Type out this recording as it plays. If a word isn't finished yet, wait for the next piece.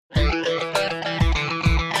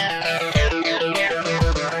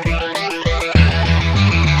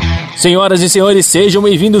Senhoras e senhores, sejam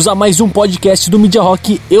bem-vindos a mais um podcast do Midia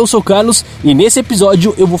Rock. Eu sou o Carlos e nesse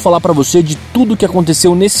episódio eu vou falar pra você de tudo que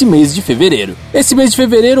aconteceu nesse mês de fevereiro. Esse mês de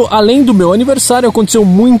fevereiro, além do meu aniversário, aconteceu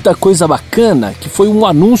muita coisa bacana, que foi um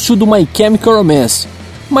anúncio do My Chemical Romance.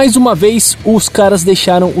 Mais uma vez, os caras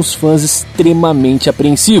deixaram os fãs extremamente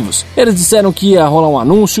apreensivos. Eles disseram que ia rolar um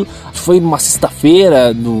anúncio, foi numa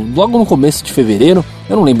sexta-feira, logo no começo de fevereiro,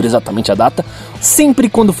 eu não lembro exatamente a data. Sempre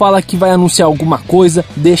quando fala que vai anunciar alguma coisa,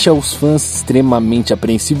 deixa os fãs extremamente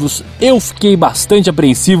apreensivos. Eu fiquei bastante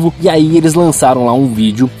apreensivo, e aí eles lançaram lá um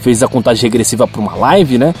vídeo, fez a contagem regressiva para uma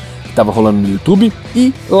live, né, que tava rolando no YouTube,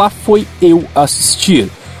 e lá foi eu assistir.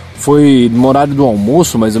 Foi no horário do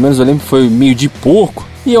almoço, mais ou menos, eu lembro que foi meio-dia e pouco.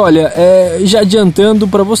 E olha, já adiantando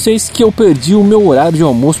pra vocês que eu perdi o meu horário de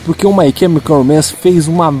almoço porque o My Chemical Romance fez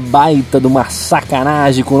uma baita de uma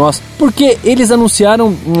sacanagem com nós. Porque eles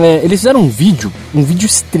anunciaram, eles fizeram um vídeo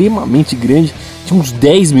extremamente grande, tinha uns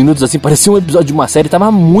 10 minutos assim, parecia um episódio de uma série,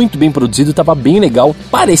 tava muito bem produzido, tava bem legal.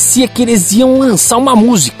 Parecia que eles iam lançar uma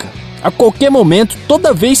música. A qualquer momento,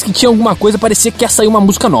 toda vez que tinha alguma coisa, parecia que ia sair uma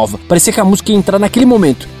música nova. Parecia que a música ia entrar naquele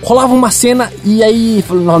momento. Rolava uma cena e aí...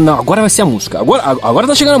 Não, agora vai ser a música. Agora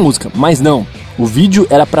tá chegando a música. Mas não. O vídeo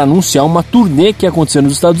era pra anunciar uma turnê que ia acontecer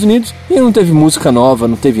nos Estados Unidos. E não teve música nova,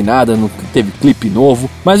 não teve nada, não teve clipe novo.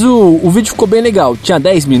 Mas o vídeo ficou bem legal. Tinha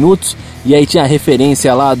 10 minutos e aí tinha a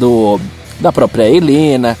referência lá da própria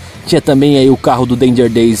Helena. Tinha também aí o carro do Danger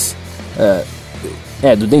Days.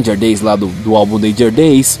 Do Danger Days lá do álbum Danger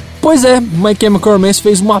Days. Pois é, My Chemical Romance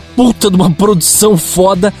fez uma puta de uma produção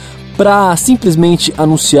foda pra simplesmente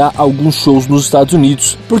anunciar alguns shows nos Estados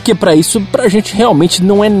Unidos. Porque pra isso, pra gente realmente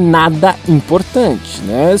não é nada importante,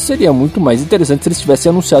 né? Seria muito mais interessante se eles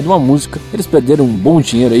tivessem anunciado uma música. Eles perderam um bom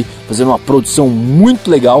dinheiro aí, fazendo uma produção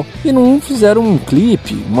muito legal e não fizeram um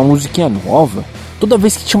clipe, uma musiquinha nova. Toda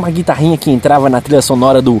vez que tinha uma guitarrinha que entrava na trilha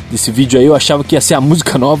sonora desse vídeo aí, eu achava que ia ser a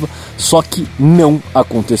música nova, só que não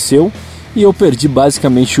aconteceu. E eu perdi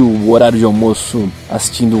basicamente o horário de almoço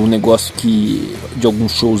assistindo um negócio de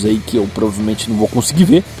alguns shows aí que eu provavelmente não vou conseguir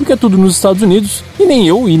ver, porque é tudo nos Estados Unidos, e nem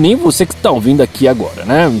eu e nem você que está ouvindo aqui agora,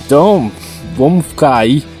 né? Então, vamos ficar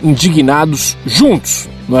aí indignados juntos,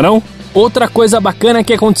 não é não? Outra coisa bacana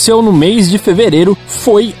que aconteceu no mês de fevereiro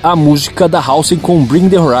foi a música da Halsey com Bring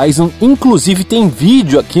the Horizon. Inclusive tem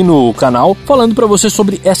vídeo aqui no canal falando pra você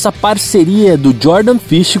sobre essa parceria do Jordan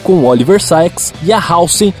Fish com o Oliver Sykes e a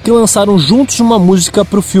Halsey, que lançaram juntos uma música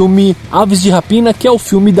pro filme Aves de Rapina, que é o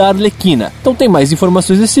filme da Arlequina. Então tem mais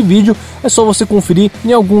informações desse vídeo, é só você conferir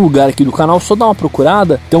em algum lugar aqui do canal, só dá uma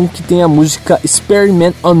procurada. Então que tem a música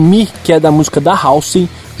Experiment on Me, que é da música da Halsey,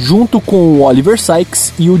 junto com o Oliver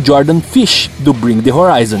Sykes e o Jordan Fish, do Bring the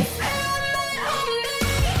Horizon.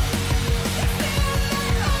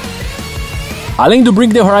 Além do Bring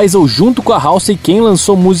the Horizon, junto com a Halsey, quem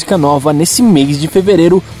lançou música nova nesse mês de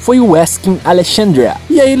fevereiro foi o Asking Alexandria.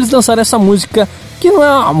 E aí eles lançaram essa música, que não é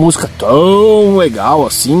uma música tão legal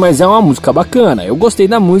assim, mas é uma música bacana. Eu gostei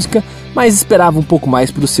da música, mas esperava um pouco mais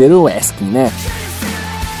por ser o Asking, né?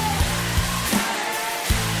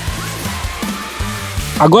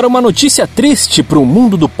 Agora uma notícia triste pro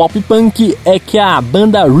mundo do pop punk é que a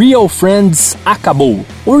banda Real Friends acabou.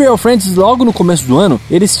 O Real Friends, logo no começo do ano,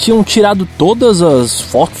 eles tinham tirado todas as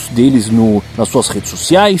fotos deles nas suas redes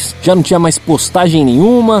sociais, já não tinha mais postagem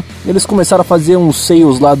nenhuma, eles começaram a fazer uns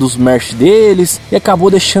sales lá dos merch deles, e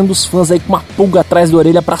acabou deixando os fãs aí com uma pulga atrás da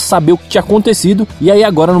orelha pra saber o que tinha acontecido, e aí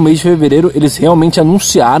agora no mês de fevereiro eles realmente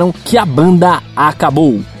anunciaram que a banda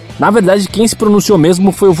acabou. Na verdade, quem se pronunciou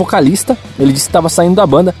mesmo foi o vocalista. Ele disse que estava saindo da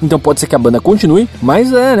banda, então pode ser que a banda continue.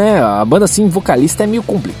 Mas a banda assim, vocalista é meio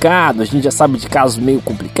complicado. A gente já sabe de casos meio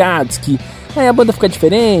complicados que a banda fica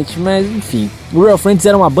diferente, mas enfim. O Real Friends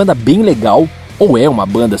era uma banda bem legal. Ou é uma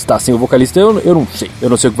banda, se tá sem o vocalista, eu não sei. Eu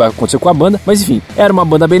não sei o que vai acontecer com a banda, mas enfim, era uma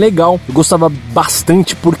banda bem legal. Eu gostava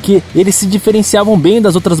bastante porque eles se diferenciavam bem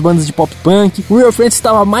das outras bandas de pop punk. O Real Friends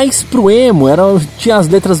estava mais pro emo, tinha as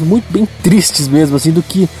letras muito bem tristes mesmo, assim, do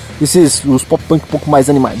que os pop punk um pouco mais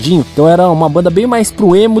animadinho. Então era uma banda bem mais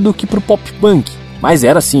pro emo do que pro pop punk. Mas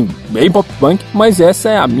era assim, bem pop punk, mas essa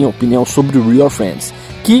é a minha opinião sobre o Real Friends,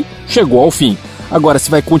 que chegou ao fim. Agora,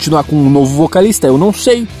 se vai continuar com um novo vocalista, eu não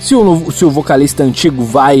sei. Se o vocalista antigo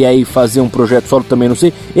vai aí fazer um projeto solo, também não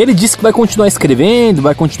sei. Ele disse que vai continuar escrevendo,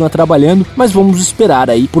 vai continuar trabalhando, mas vamos esperar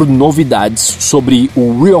aí por novidades sobre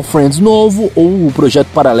o Real Friends novo ou o projeto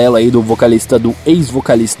paralelo aí do vocalista, do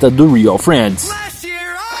ex-vocalista do Real Friends.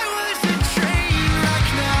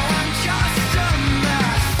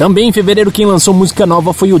 Também em fevereiro quem lançou música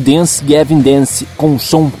nova foi o Dance Gavin Dance com o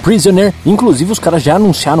som Prisoner. Inclusive os caras já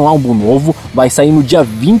anunciaram um álbum novo, vai sair no dia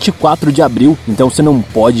 24 de abril, então você não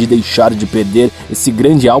pode deixar de perder esse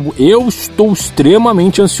grande álbum. Eu estou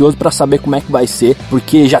extremamente ansioso para saber como é que vai ser,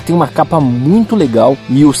 porque já tem uma capa muito legal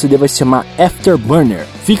e o CD vai se chamar Afterburner.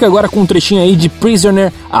 Fica agora com um trechinho aí de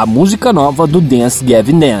Prisoner, a música nova do Dance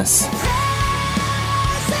Gavin Dance.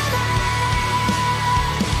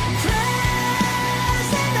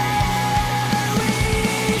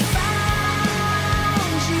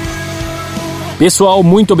 Pessoal,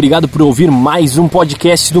 muito obrigado por ouvir mais um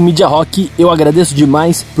podcast do Midia Rock. Eu agradeço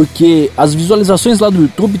demais porque as visualizações lá do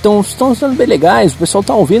YouTube estão sendo bem legais. O pessoal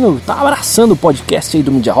tá ouvindo, tá abraçando o podcast aí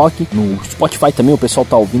do Midia Rock. No Spotify também o pessoal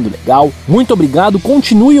tá ouvindo legal. Muito obrigado,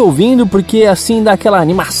 continue ouvindo porque assim dá aquela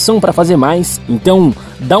animação para fazer mais. Então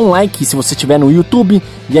dá um like se você estiver no YouTube.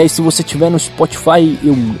 E aí se você estiver no Spotify,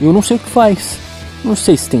 eu não sei o que faz. Não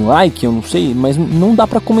sei se tem like, eu não sei, mas não dá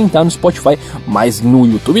pra comentar no Spotify, mas no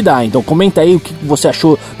YouTube dá. Então comenta aí o que você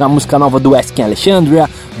achou da música nova do Asking Alexandria,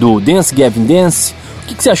 do Dance Gavin Dance. O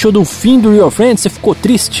que você achou do fim do Real Friends? Você ficou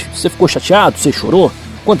triste? Você ficou chateado? Você chorou?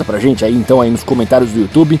 Conta pra gente aí então aí nos comentários do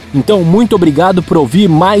YouTube. Então muito obrigado por ouvir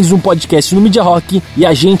mais um podcast no Midia Rock e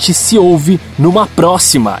a gente se ouve numa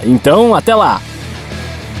próxima. Então até lá!